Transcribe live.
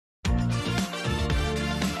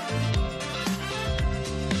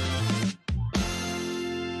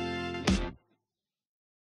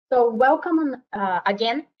So welcome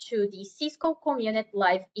again to the Cisco Community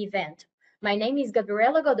Live event. My name is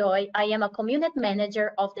Gabriela Godoy. I am a community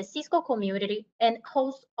manager of the Cisco community and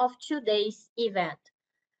host of today's event.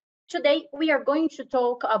 Today, we are going to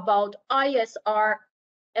talk about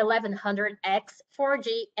ISR1100X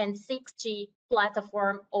 4G and 6G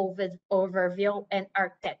platform overview and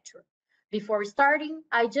architecture. Before starting,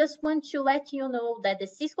 I just want to let you know that the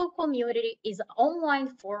Cisco community is an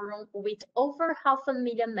online forum with over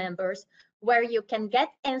 500,000 members where you can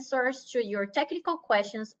get answers to your technical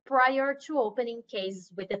questions prior to opening cases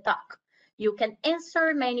with the talk. You can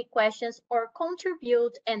answer many questions or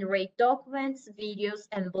contribute and rate documents, videos,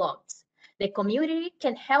 and blogs. The community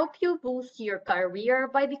can help you boost your career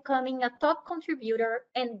by becoming a top contributor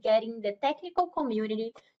and getting the technical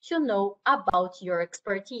community to know about your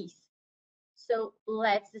expertise. So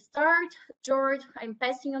let's start. George, I'm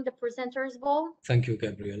passing on the presenter's ball. Thank you,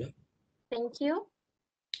 Gabriela. Thank you.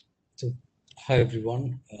 So, hi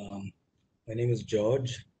everyone. My name is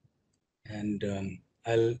George, and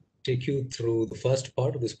I'll take you through the first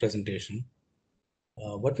part of this presentation.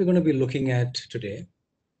 What we're going to be looking at today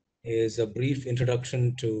is a brief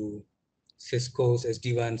introduction to Cisco's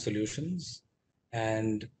SD-WAN solutions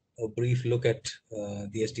and a brief look at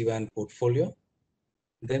the SD-WAN portfolio.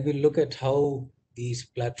 Then we'll look at how these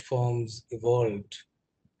platforms evolved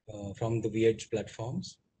from the VH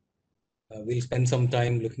platforms. We'll spend some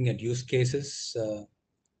time looking at use cases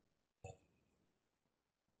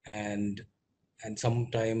and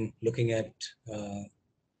some time looking at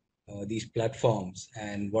these platforms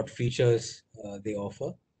and what features they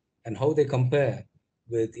offer and how they compare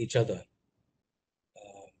with each other.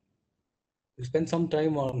 We'll spend some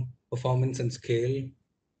time on performance and scale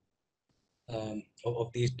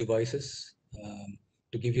of these devices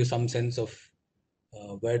to give you some sense of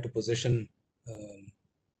where to position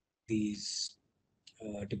these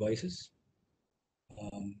devices.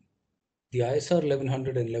 The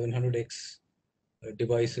ISR1100 and 1100X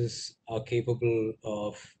devices are capable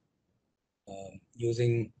of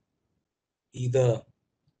using either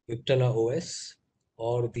Viptela OS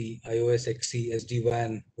or the iOS XE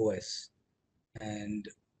SD-WAN OS, and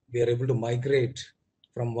we are able to migrate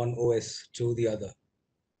from one OS to the other,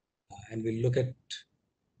 and we'll look at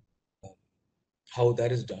how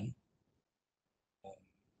that is done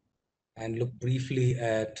and look briefly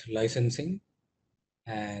at licensing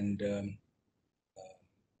and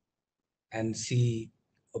see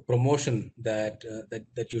a promotion that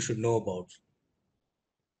that you should know about.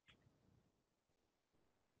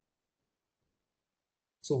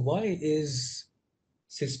 So why is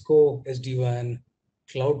Cisco SD-WAN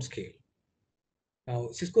cloud scale?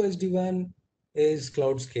 Now, Cisco SD-WAN is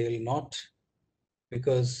cloud scale not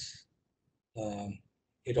because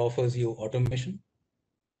it offers you automation,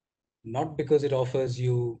 not because it offers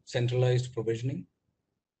you centralized provisioning,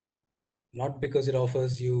 not because it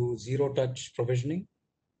offers you zero-touch provisioning,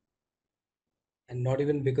 and not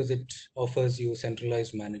even because it offers you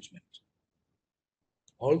centralized management.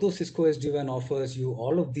 Although Cisco SD-WAN offers you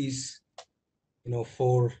all of these,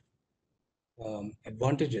 four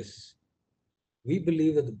advantages, we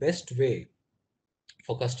believe that the best way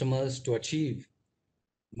for customers to achieve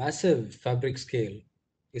massive fabric scale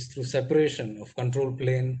is through separation of control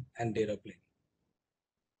plane and data plane.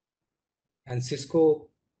 And Cisco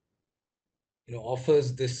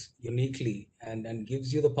offers this uniquely and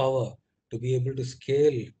gives you the power to be able to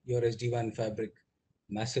scale your SD-WAN fabric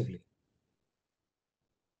massively.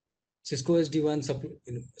 Cisco SD-WAN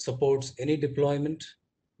supports any deployment.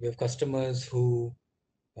 We have customers who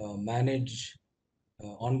manage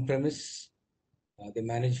on-premise, they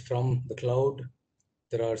manage from the cloud.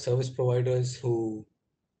 There are service providers who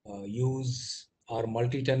use our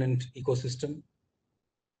multi-tenant ecosystem.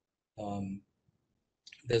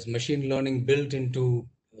 There's machine learning built into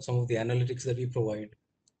some of the analytics that we provide.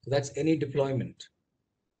 So that's any deployment.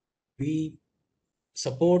 We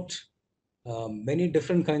support many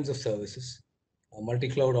different kinds of services,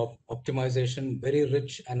 multi-cloud optimization, very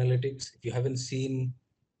rich analytics. If you haven't seen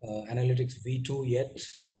Analytics V2 yet,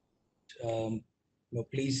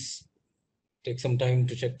 please take some time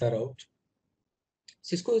to check that out.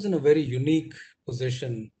 Cisco is in a very unique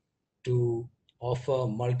position to offer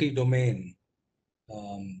multi-domain,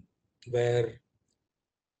 where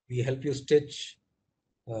we help you stitch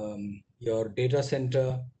your data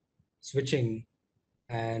center, switching,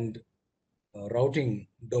 and routing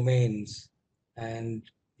domains, and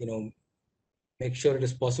make sure it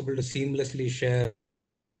is possible to seamlessly share,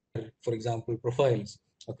 for example, profiles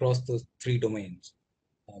across those three domains.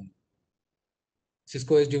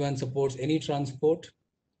 Cisco SD-WAN supports any transport.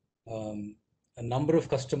 A number of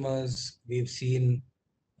customers we've seen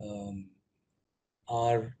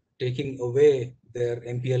are taking away their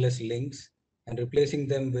MPLS links and replacing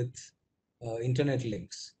them with internet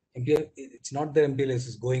links. It's not that MPLS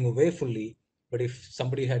is going away fully, but if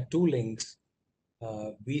somebody had two links,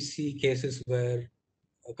 we see cases where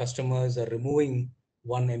customers are removing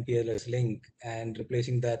one MPLS link and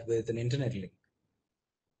replacing that with an internet link.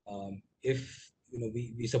 If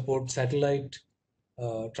we support satellite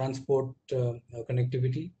transport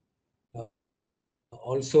connectivity,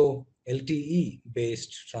 also LTE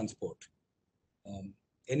based transport.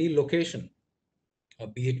 Any location,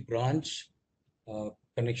 be it branch,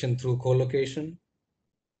 connection through co-location,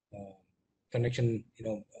 connection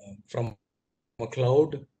from a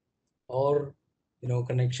cloud, or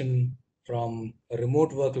connection from a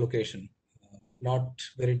remote work location, not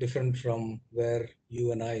very different from where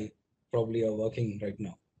you and I probably are working right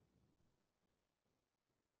now.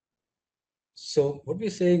 So what we're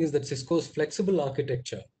saying is that Cisco's flexible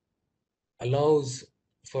architecture allows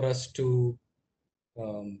for us to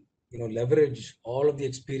leverage all of the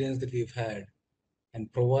experience that we've had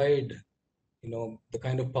and provide the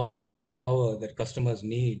kind of power that customers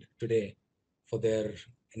need today for their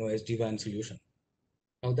SD-WAN solution.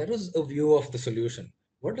 Now that is a view of the solution.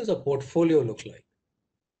 What does a portfolio look like?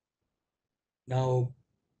 Now,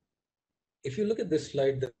 if you look at this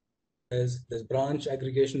slide, there's branch,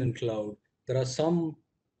 aggregation, and cloud. There are some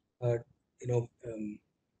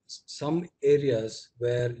some areas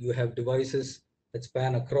where you have devices that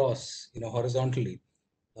span across horizontally.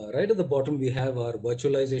 Right at the bottom, we have our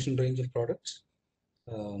virtualization range of products,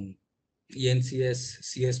 ENCS,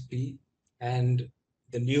 CSP, and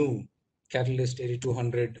the new Catalyst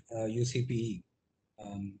 8200 UCPE.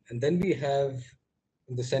 And then we have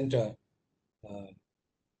in the center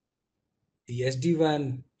the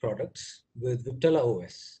SD-WAN products with Viptela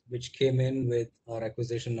OS, which came in with our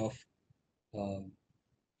acquisition of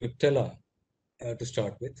Viptela to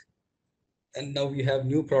start with. And now we have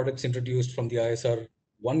new products introduced from the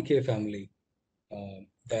ISR1K family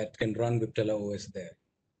that can run Viptela OS there.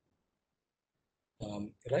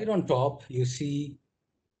 Right on top, you see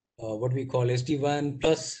what we call SD-WAN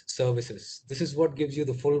plus services. This is what gives you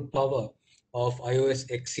the full power of iOS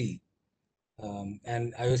XE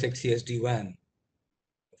and iOS XE SD-WAN.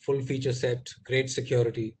 Full feature set, great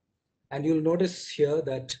security. And you'll notice here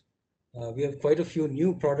that we have quite a few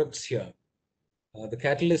new products here. The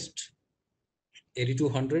Catalyst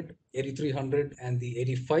 8200, 8300, and the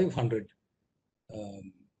 8500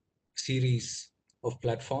 series of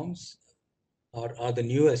platforms are the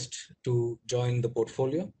newest to join the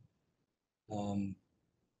portfolio.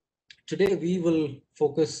 Today, we will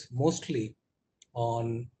focus mostly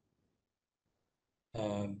on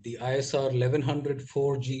the ISR1100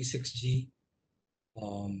 4G, 6G,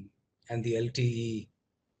 and the LTE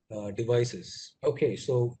devices. Okay,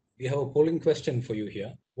 so we have a polling question for you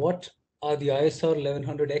here. What are the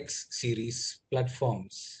ISR1100X series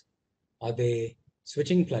platforms? Are they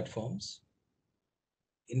switching platforms,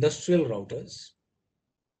 industrial routers,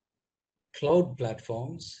 cloud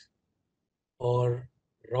platforms, or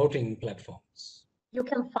routing platforms? You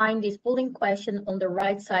can find this polling question on the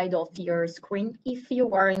right side of your screen if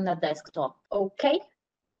you are in a desktop. Okay,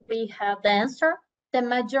 we have the answer. The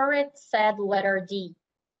majority said letter D.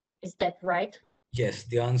 Is that right? Yes,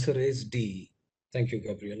 the answer is D. Thank you,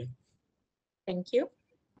 Gabriela. Thank you.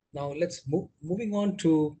 Now let's moving on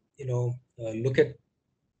to look at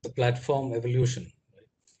the platform evolution.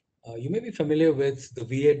 You may be familiar with the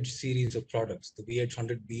V-Edge series of products, the V-Edge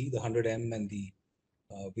 100B, the 100M, and the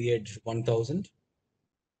V-Edge 1000,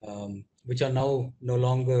 which are now no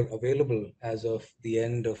longer available as of the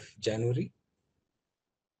end of January.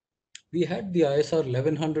 We had the ISR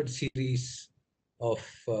 1100 series of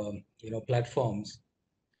platforms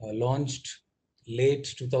launched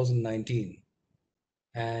late 2019,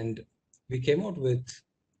 and we came out with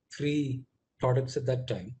 3 products at that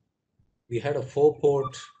time. We had a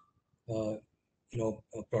 4-port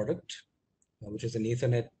product, which is an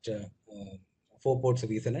Ethernet, 4 ports of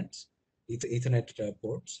Ethernet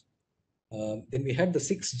ports. Then we had the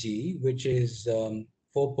 6G, which is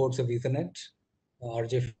 4 ports of Ethernet,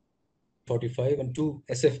 RJ45, and 2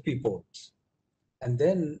 SFP ports. And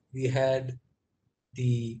then we had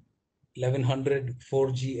the 1100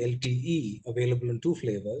 4G LTE available in 2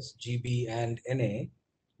 flavors, GB and NA,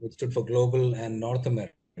 which stood for Global and North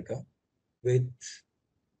America, with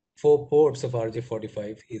 4 ports of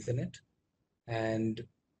RJ45 Ethernet and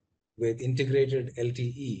with integrated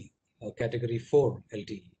LTE, category 4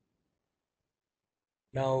 LTE.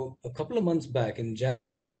 Now, a couple of months back in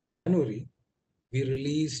January, we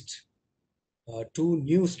released 2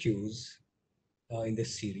 new SKUs in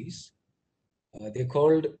this series. They're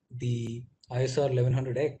called the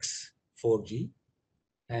ISR1100X 4G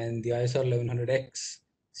and the ISR1100X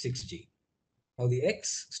 6G. Now the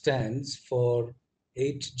X stands for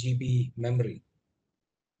 8 GB memory,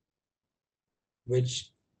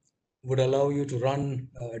 which would allow you to run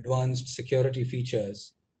advanced security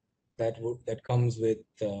features that comes with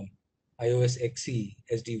iOS XE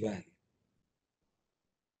SD-WAN.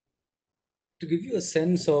 To give you a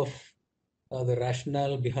sense of the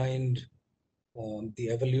rationale behind the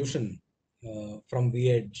evolution from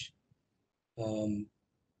vEdge, um,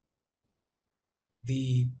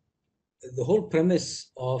 the whole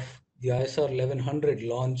premise of the ISR 1100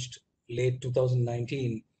 launched late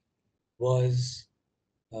 2019 was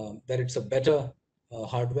that it's a better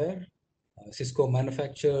hardware, Cisco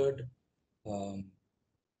manufactured, um,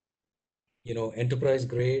 enterprise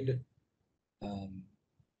grade, um,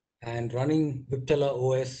 and running Viptela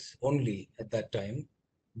OS only at that time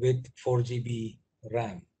with 4 GB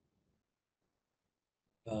RAM.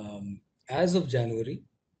 As of January,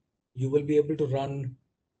 you will be able to run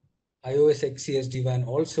iOS XE SD-WAN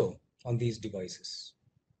also on these devices.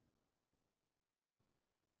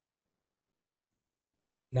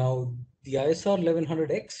 Now, the ISR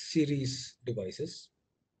 1100X series devices,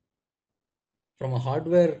 from a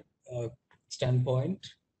hardware standpoint,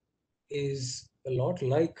 is a lot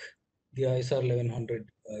like the ISR 1100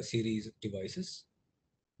 series devices,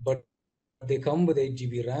 but they come with 8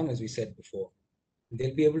 GB RAM, as we said before.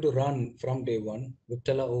 They'll be able to run from day one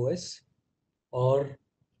Viptela OS or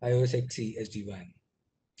iOS XE SD-WAN.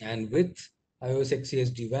 And with iOS XE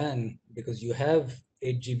SD-WAN, because you have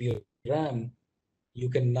 8 GB RAM, you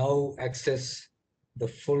can now access the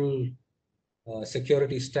full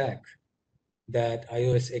security stack that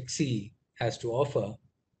iOS XE has to offer,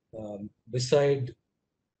 beside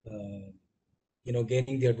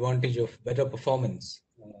gaining the advantage of better performance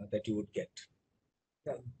that you would get.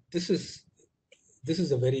 Now, this is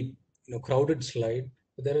a very crowded slide,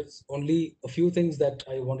 but there is only a few things that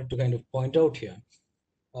I wanted to kind of point out here.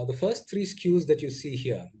 The first three SKUs that you see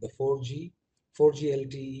here, the 4G, 4G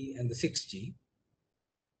LTE, and the 6G,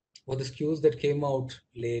 were the SKUs that came out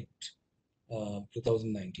late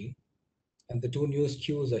 2019. And the two new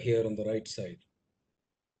SKUs are here on the right side.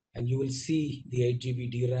 And you will see the 8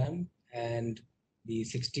 GB DRAM and the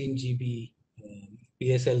 16 GB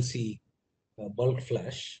PSLC bulk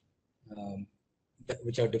flash,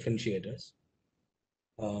 which are differentiators.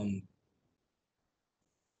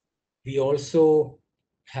 We also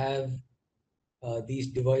have these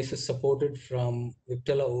devices supported from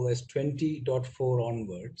Viptela OS 20.4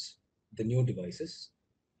 onwards, the new devices,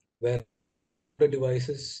 where the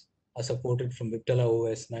devices are supported from Viptela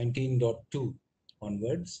OS 19.2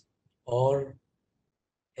 onwards, or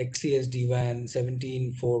XCSD-WAN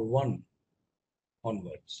 17.4.1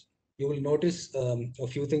 onwards. You will notice a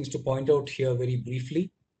few things to point out here very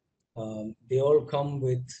briefly. They all come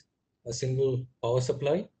with a single power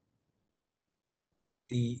supply.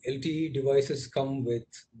 The LTE devices come with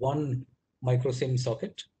one micro SIM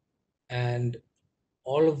socket, and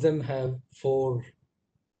all of them have 4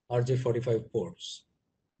 RJ45 ports.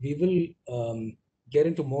 We will get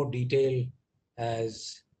into more detail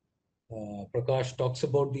as Prakash talks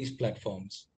about these platforms.